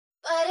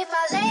if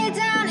I lay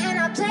down and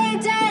I play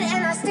dead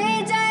and I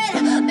stay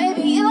dead,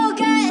 maybe you'll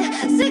get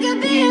sick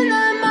of being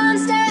the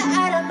monster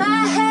out of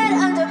my head,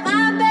 under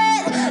my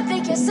bed.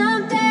 Think you're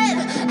something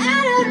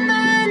out of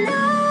my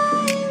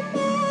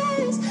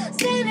nightmares,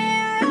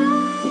 standing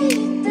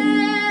right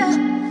there.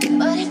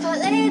 But if I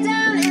lay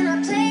down and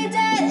I play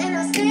dead and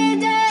I stay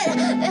dead,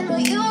 then will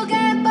you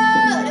get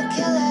bored of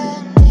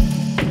killing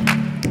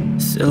me?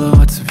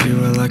 Silhouettes of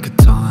you are like a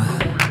taunt.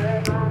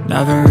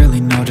 Never really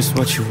know just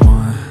what you want.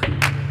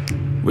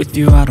 With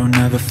you I don't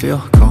ever feel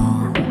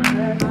calm.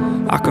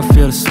 I can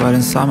feel the sweat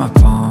inside my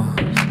palms.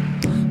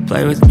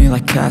 Play with me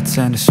like cats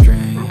and a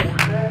string.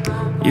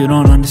 You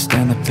don't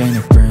understand the pain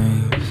it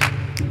brings.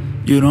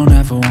 You don't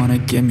ever wanna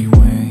give me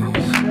wings.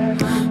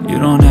 You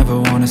don't ever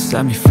wanna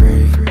set me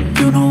free.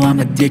 You know I'm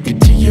addicted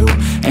to you,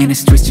 and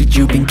it's twisted,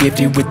 you've been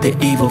gifted with the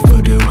evil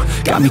voodoo.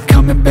 Got me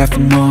coming back for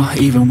more,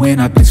 even when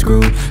I've been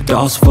screwed.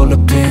 Dolls full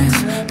of pins,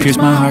 pierce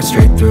my heart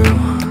straight through.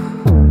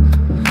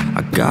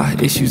 I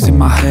got issues in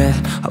my head,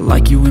 I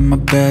like you in my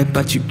bed,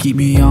 but you keep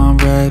me on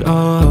red.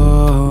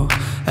 Oh,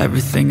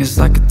 everything is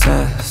like a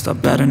test. I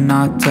better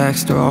not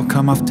text or I'll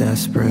come off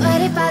desperate.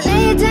 But if I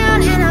lay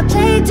down and I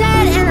play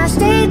dead and I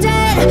stay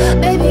dead,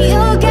 maybe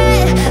you'll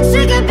get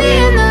sick of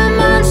being the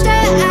monster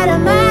out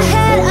of my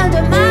head,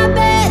 under my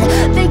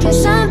bed. Think you're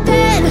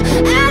something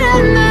out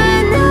of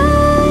my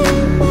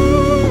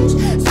nightmares,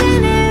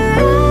 standing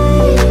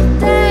right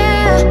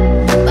there.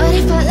 But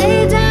if I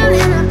lay down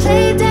and I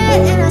play dead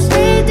and I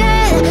stay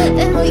dead,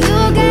 then will you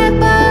get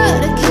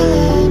bored of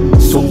killing me?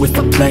 So if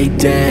I play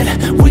dead,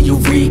 will you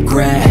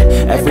regret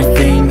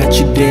everything that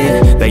you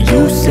did, that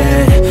you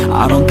said?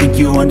 I don't think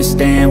you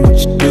understand what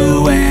you're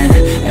doing,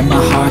 and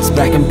my heart's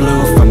black and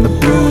blue from the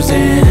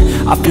bruising.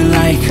 I feel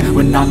like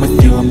when I'm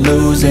with you I'm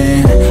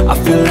losing. I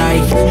feel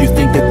like you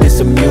think that this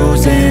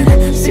amusing,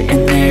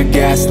 sitting there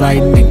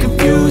gaslighting and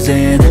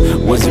confusing.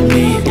 Was it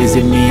me? Is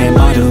it me? Am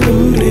I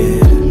deluded?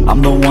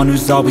 I'm the one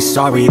who's always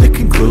sorry, the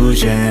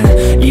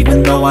conclusion,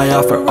 even though I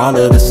offer all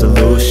of the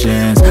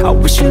solutions. I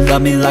wish you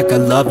loved me like I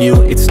love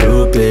you, it's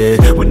stupid.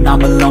 When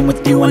I'm alone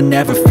with you I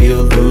never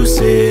feel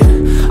lucid.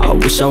 I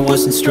wish I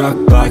wasn't struck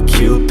by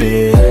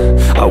Cupid.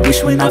 I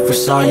wish when I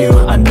first saw you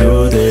I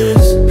knew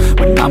this.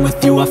 When I'm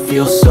with you I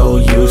feel so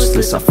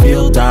useless, I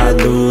feel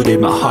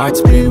diluted, my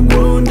heart's been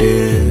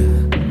wounded.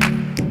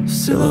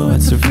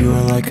 Silhouettes of you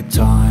are like a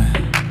taunt.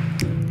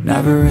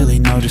 Never really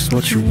know just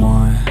what you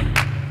want.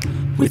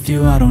 With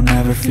you I don't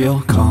ever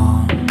feel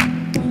calm.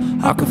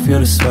 I can feel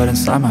the sweat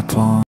inside my palm.